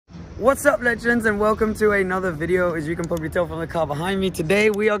What's up, legends, and welcome to another video. As you can probably tell from the car behind me,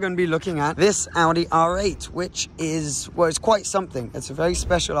 today we are going to be looking at this Audi R8, which is, well, it's quite something. It's a very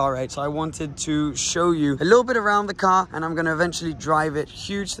special R8, so I wanted to show you a little bit around the car, and I'm going to eventually drive it.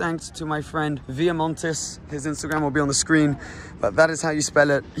 Huge thanks to my friend Viamontis. His Instagram will be on the screen, but that is how you spell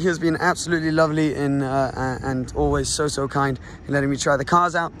it. He has been absolutely lovely and always so kind in letting me try the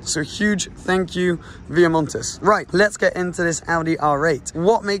cars out. So huge thank you, Viamontis. Right, let's get into this Audi R8.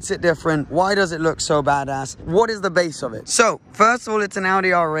 What makes it different? Why does it look so badass? What is the base of it? So first of all, it's an Audi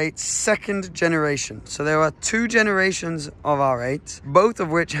R8 second generation. So there are two generations of R8, both of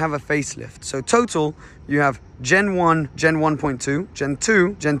which have a facelift. So total, you have Gen 1, Gen 1.2, Gen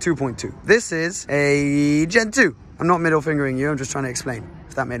 2, Gen 2.2. This is a Gen 2. I'm not middle fingering you, I'm just trying to explain,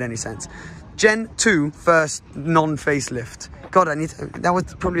 if that made any sense. Gen 2 first non-facelift. God, that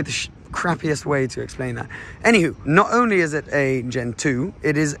was probably the crappiest way to explain that. Anywho, not only is it a Gen 2,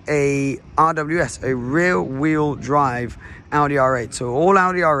 it is a RWS, a rear wheel drive Audi R8. So all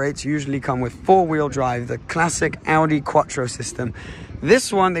Audi R8s usually come with four-wheel drive, the classic Audi Quattro system.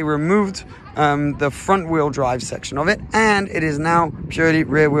 This one, they removed the front wheel drive section of it, and it is now purely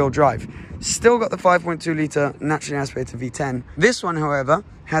rear wheel drive. Still got the 5.2 litre naturally aspirated V10. This one, however,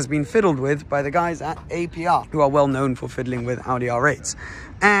 has been fiddled with by the guys at APR, who are well known for fiddling with Audi R8s.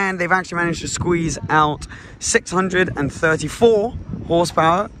 And they've actually managed to squeeze out 634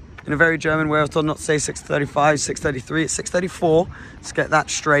 horsepower in a very German way. I was told not to say 635, 633, it's 634. Let's get that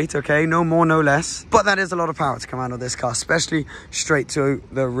straight, okay? No more, no less. But that is a lot of power to come out of this car, especially straight to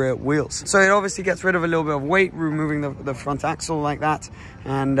the rear wheels. So it obviously gets rid of a little bit of weight, removing the front axle like that,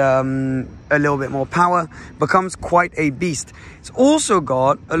 and a little bit more power. Becomes quite a beast. It's also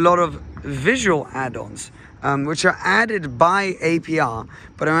got a lot of visual add-ons, which are added by APR,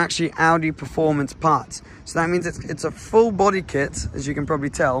 but are actually Audi performance parts. So that means it's a full body kit, as you can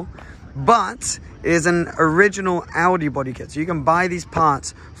probably tell, but it is an original Audi body kit. So you can buy these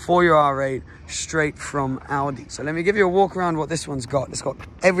parts for your R8 straight from Audi. So let me give you a walk around what this one's got. It's got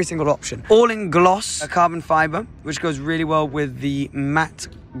every single option. All in gloss carbon fiber, which goes really well with the matte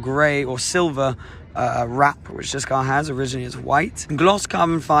gray or silver wrap, which this car has. Originally it's white. Gloss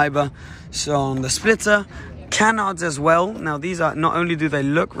carbon fiber, so on the splitter, canards as well. Now these are, not only do they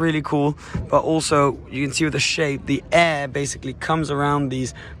look really cool, but also you can see with the shape, the air basically comes around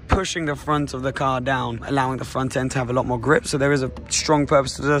these, pushing the front of the car down, allowing the front end to have a lot more grip. So there is a strong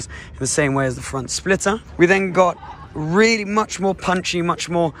purpose to this, in the same way as the front splitter. We then got really much more punchy, much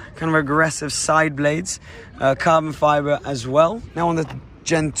more kind of aggressive side blades, carbon fiber as well. Now on the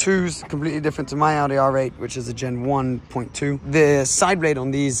Gen 2's completely different to my Audi R8, which is a Gen 1.2. The side blade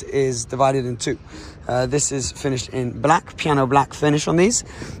on these is divided in two. This is finished in black, piano black finish on these.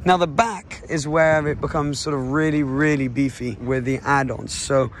 Now the back is where it becomes sort of really beefy with the add-ons.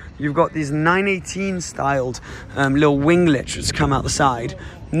 So you've got these 918 styled little winglets which come out the side.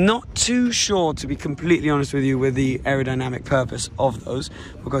 Not too sure, to be completely honest with you, with the aerodynamic purpose of those,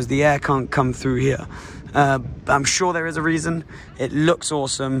 because the air can't come through here. I'm sure there is a reason. It looks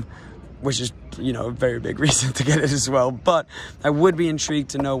awesome, which is, you know, a very big reason to get it as well. But I would be intrigued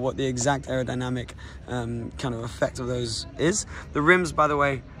to know what the exact aerodynamic kind of effect of those is. The rims, by the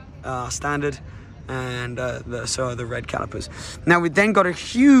way, are standard, and so are the red calipers. Now we then got a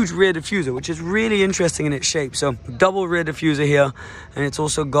huge rear diffuser, which is really interesting in its shape. So double rear diffuser here, and it's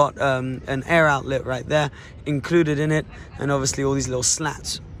also got an air outlet right there included in it, and obviously all these little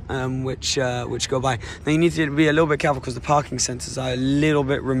slats which go by. Now you need to be a little bit careful because the parking sensors are a little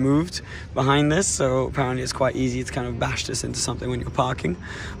bit removed behind this, so apparently it's quite easy to kind of bash this into something when you're parking.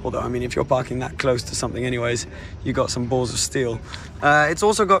 Although, I mean, if you're parking that close to something anyways, you got some balls of steel. It's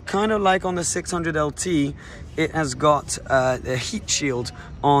also got, kind of like on the 600 LT, it has got a heat shield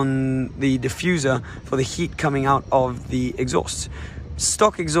on the diffuser for the heat coming out of the exhaust.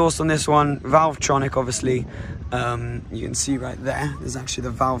 Stock exhaust on this one, Valvetronic obviously. You can see right there, there's actually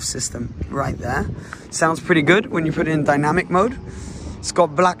the valve system right there. Sounds pretty good when you put it in dynamic mode. It's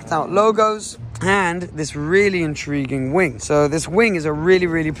got blacked out logos and this really intriguing wing. So this wing is a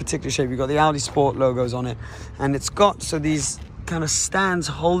really particular shape. You've got the Audi Sport logos on it, and it's got these kind of stands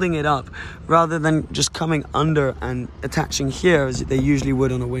holding it up rather than just coming under and attaching here as they usually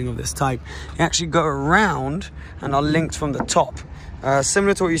would on a wing of this type. They actually go around and are linked from the top.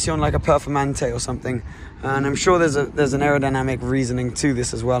 Similar to what you see on like a Performante or something, and I'm sure there's an aerodynamic reasoning to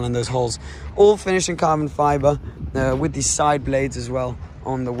this as well in those holes. All finished in carbon fiber with these side blades as well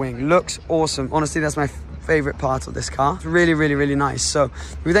on the wing. Looks awesome. Honestly, that's my favorite part of this car. It's really nice. So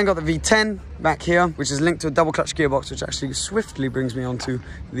we then got the V10, back here, which is linked to a double clutch gearbox, which actually swiftly brings me onto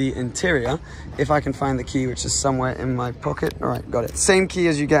the interior. If I can find the key, which is somewhere in my pocket. All right, got it. Same key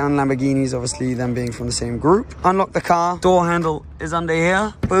as you get on Lamborghinis, obviously them being from the same group. Unlock the car. Door handle is under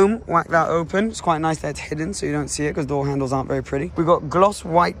here. Boom, whack that open. It's quite nice that it's hidden so you don't see it because door handles aren't very pretty. We've got gloss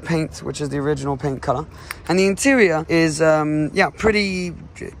white paint, which is the original paint color. And the interior is, yeah, pretty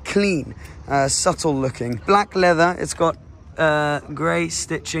clean, subtle looking. Black leather. It's got grey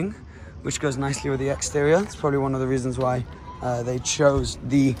stitching, which goes nicely with the exterior. It's probably one of the reasons why they chose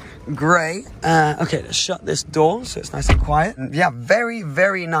the grey. Okay, let's shut this door so it's nice and quiet. And yeah, very,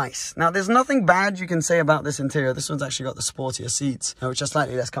 very nice. Now, there's nothing bad you can say about this interior. This one's actually got the sportier seats, which are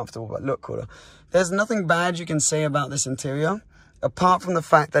slightly less comfortable, but look cooler. There's nothing bad you can say about this interior, apart from the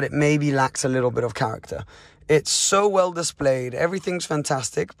fact that it maybe lacks a little bit of character. It's so well displayed. Everything's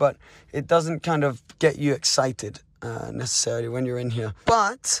fantastic, but it doesn't kind of get you excited necessarily when you're in here.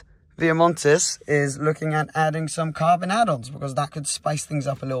 But the Amontis is looking at adding some carbon add-ons because that could spice things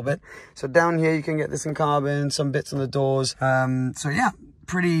up a little bit. So down here you can get this in carbon, some bits on the doors. So yeah,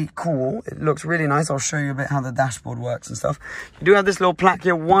 pretty cool. It looks really nice. I'll show you a bit how the dashboard works and stuff. You do have this little plaque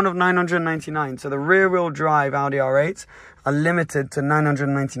here, 1 of 999. So the rear-wheel drive Audi R8s are limited to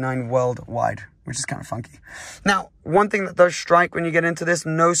 999 worldwide, which is kind of funky. Now, one thing that does strike when you get into this,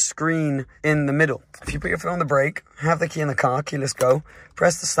 no screen in the middle. If you put your foot on the brake, have the key in the car, keyless go,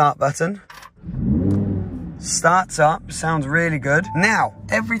 press the start button, starts up, sounds really good. Now,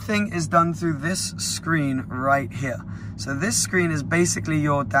 everything is done through this screen right here. So this screen is basically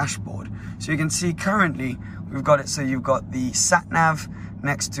your dashboard. So you can see currently, we've got it, so you've got the sat nav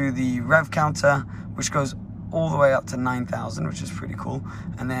next to the rev counter, which goes all the way up to 9,000, which is pretty cool.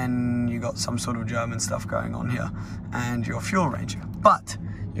 And then you got some sort of German stuff going on here and your fuel range. But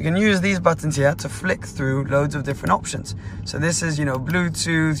you can use these buttons here to flick through loads of different options. So this is, you know,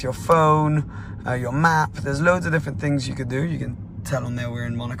 Bluetooth, your phone, your map. There's loads of different things you could do. You can tell on there we're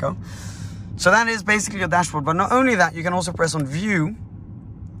in Monaco. So that is basically your dashboard. But not only that, you can also press on view.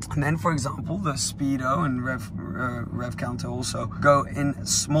 And then, for example, the speedo and rev counter also go in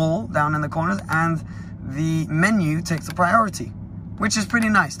small down in the corners, and the menu takes the priority, which is pretty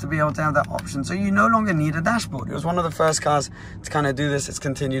nice to be able to have that option. So you no longer need a dashboard. It was one of the first cars to kind of do this. It's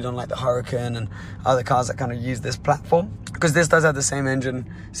continued on like the Hurricane and other cars that kind of use this platform, because this does have the same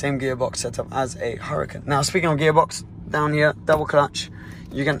engine, same gearbox setup as a Hurricane. Now, speaking of gearbox, down here, double clutch.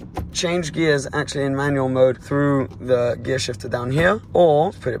 You can change gears actually in manual mode through the gear shifter down here,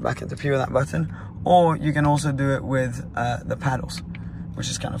 or put it back into P with that button, or you can also do it with the paddles, which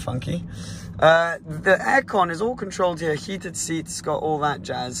is kind of funky. The aircon is all controlled here, heated seats, got all that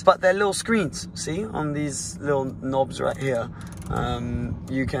jazz, but they're little screens, see, on these little knobs right here.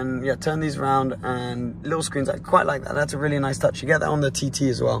 You can turn these around, and little screens. I quite like that. That's a really nice touch. You get that on the TT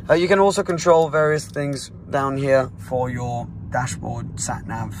as well. You can also control various things down here for your dashboard, sat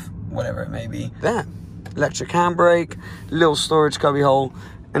nav, whatever it may be. There, electric handbrake, little storage cubby hole,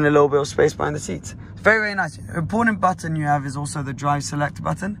 and a little bit of space behind the seats. Very, very nice. Important button you have is also the drive select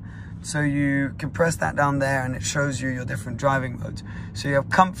button. So you can press that down there and it shows you your different driving modes. So you have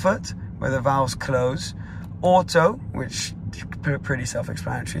comfort, where the valves close, auto, which is pretty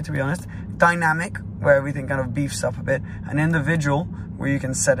self-explanatory to be honest, dynamic, where everything kind of beefs up a bit, and individual, where you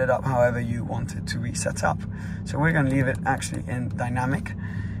can set it up however you want it to be set up. So we're going to leave it actually in dynamic.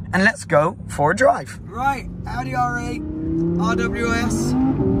 And let's go for a drive. Right, Audi R8, RWS,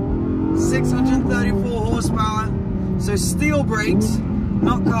 634 horsepower. So steel brakes,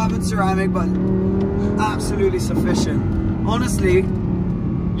 not carbon ceramic, but absolutely sufficient. Honestly,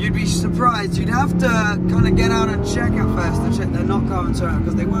 you'd be surprised. You'd have to kind of get out and check at first to check they're not carbon ceramic,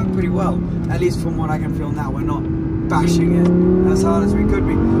 because they work pretty well. At least from what I can feel now, we're not bashing it as hard as we could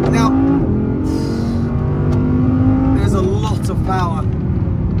be. Now, there's a lot of power.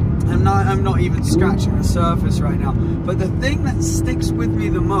 I'm not even scratching the surface right now. But the thing that sticks with me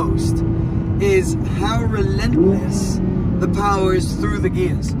the most is how relentless the power is through the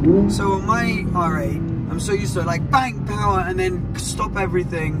gears. So on my R8, I'm so used to like bang power and then stop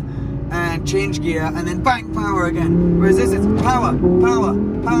everything and change gear and then bang power again. Whereas this, it's power, power,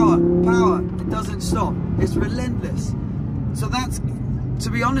 power, power. It doesn't stop. It's relentless. So that's,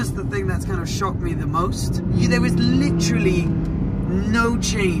 to be honest, the thing that's kind of shocked me the most. There is literally no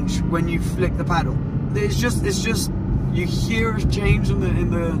change when you flick the paddle. It's just you hear a change in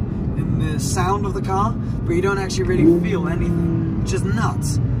the sound of the car, but you don't actually really feel anything. It's just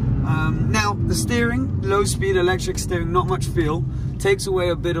nuts. Now the steering, low speed electric steering, not much feel, takes away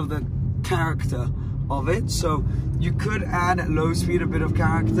a bit of the character of it. So you could add at low speed a bit of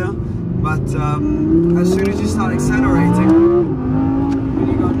character, but as soon as you start accelerating, when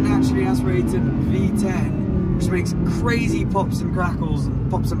you go naturally aspirated V10, which makes crazy pops and crackles and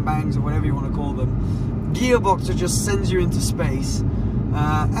pops and bangs, or whatever you want to call them. Gearbox that just sends you into space.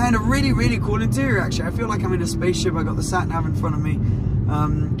 And a really, really cool interior, actually. I feel like I'm in a spaceship. I got the sat-nav in front of me.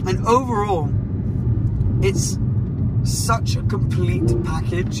 And overall, it's such a complete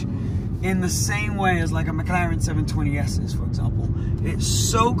package, in the same way as like a McLaren 720S, for example. It's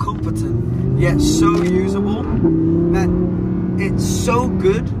so competent, yet so usable, that it's so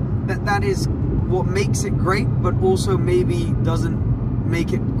good that is what makes it great, but also maybe doesn't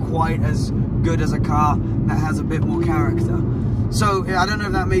make it quite as good as a car that has a bit more character. So I don't know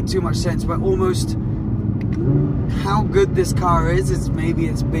if that made too much sense, but almost how good this car is maybe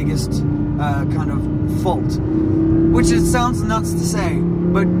its biggest kind of fault, which it sounds nuts to say,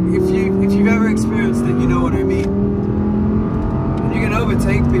 but if you've ever experienced it, you know what I mean. And you can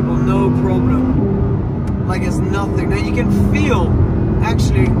overtake people no problem, like it's nothing. Now you can feel,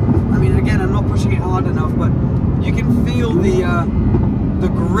 actually, I mean, again, I'm not pushing it hard enough, but you can feel the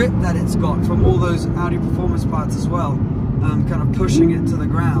grip that it's got from all those Audi performance parts as well, kind of pushing it to the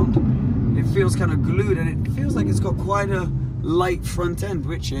ground. It feels kind of glued, and it feels like it's got quite a light front end,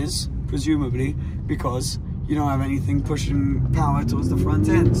 which is presumably because you don't have anything pushing power towards the front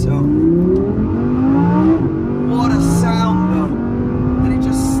end. So what a sound though, and it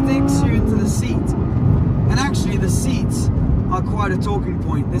just sticks you into the seat. And actually the seats are quite a talking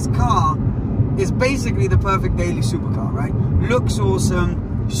point. This car is basically the perfect daily supercar, right? Looks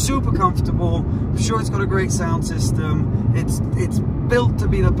awesome, super comfortable. I'm sure it's got a great sound system. It's built to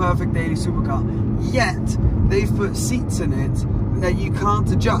be the perfect daily supercar, yet they've put seats in it that you can't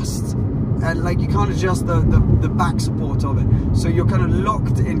adjust. And like, you can't adjust the back support of it, so you're kind of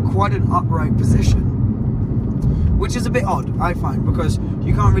locked in quite an upright position, which is a bit odd, I find, because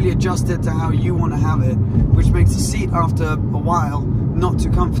you can't really adjust it to how you want to have it, which makes the seat after a while not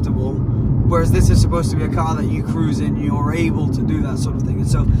too comfortable. Whereas this is supposed to be a car that you cruise in, you're able to do that sort of thing. And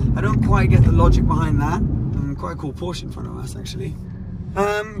so I don't quite get the logic behind that. Quite a cool Porsche in front of us, actually.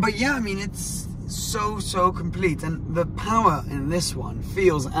 But yeah, I mean, it's so complete, and the power in this one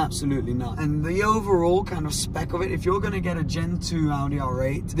feels absolutely nuts. And the overall kind of spec of it, if you're going to get a Gen 2 Audi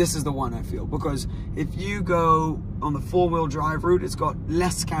R8, this is the one, I feel, because if you go on the four-wheel drive route, it's got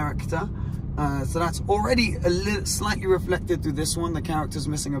less character. So that's already a little slightly reflected through this one. The character's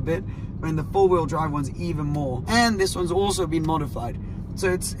missing a bit, but in the four-wheel drive one's even more. And this one's also been modified. So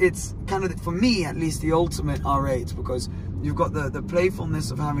it's kind of, for me at least, the ultimate R8, because you've got the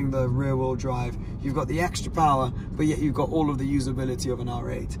playfulness of having the rear wheel drive, you've got the extra power, but yet you've got all of the usability of an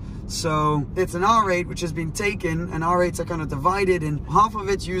R8. So it's an R8 which has been taken, and R8s are kind of divided in half of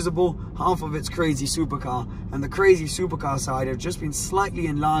it's usable, half of it's crazy supercar, and the crazy supercar side have just been slightly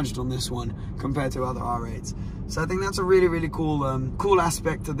enlarged on this one compared to other R8s. So I think that's a really cool cool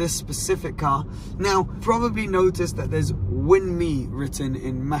aspect to this specific car. Now, probably noticed that there's "Win Me" written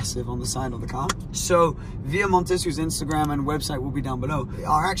in massive on the side of the car. So Via Montes, whose Instagram and website will be down below,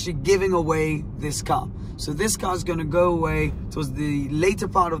 are actually giving away this car. So this car is going to go away towards the later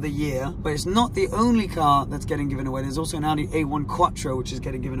part of the year, but it's not the only car that's getting given away. There's also an Audi A1 Quattro, which is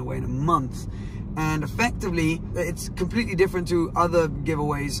getting given away in a month. And effectively, it's completely different to other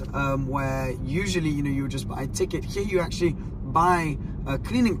giveaways where usually, you know, you would just buy a ticket. Here you actually buy a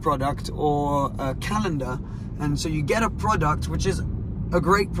cleaning product or a calendar, and so you get a product, which is a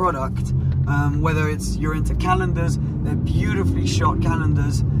great product, whether it's you're into calendars, they're beautifully shot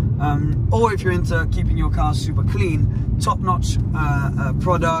calendars, or if you're into keeping your car super clean, top-notch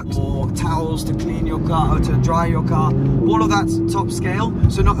product, or towels to clean your car or to dry your car, all of that's top scale.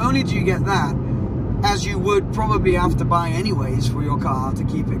 So not only do you get that, as you would probably have to buy anyways for your car to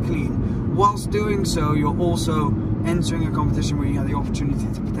keep it clean, whilst doing so you're also entering a competition where you have the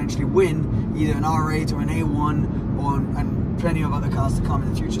opportunity to potentially win either an R8 or an A1 and plenty of other cars to come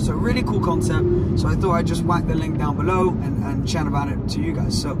in the future. So really cool concept. So I thought I'd just whack the link down below and chat about it to you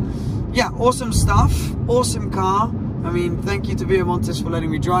guys. So yeah, awesome stuff, awesome car. I mean, thank you to Via Montes for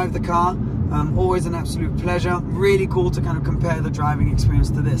letting me drive the car. Always an absolute pleasure. Really cool to kind of compare the driving experience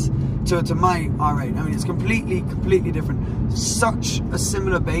to this, to my R8. I mean, it's completely different. Such a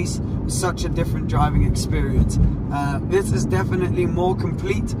similar base, such a different driving experience. This is definitely more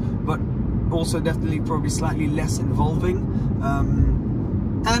complete, but also definitely probably slightly less involving.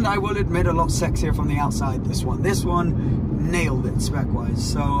 And I will admit, a lot sexier from the outside, this one. This one nailed it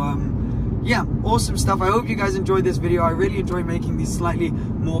spec-wise. So yeah, awesome stuff. I hope you guys enjoyed this video. I really enjoy making these slightly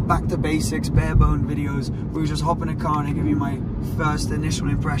more back to basics, bare bone videos where we just hop in a car and I give you my first initial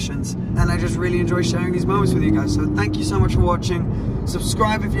impressions, and I just really enjoy sharing these moments with you guys. So thank you so much for watching.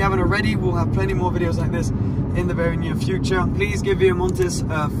 Subscribe if you haven't already. We'll have plenty more videos like this in the very near future. Please give Viamontes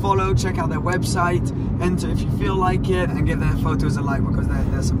a follow, check out their website, enter if you feel like it, and give their photos a like, because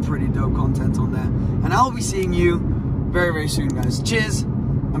there's some pretty dope content on there. And I'll be seeing you very, very soon, guys. Cheers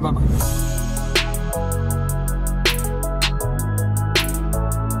and bye-bye.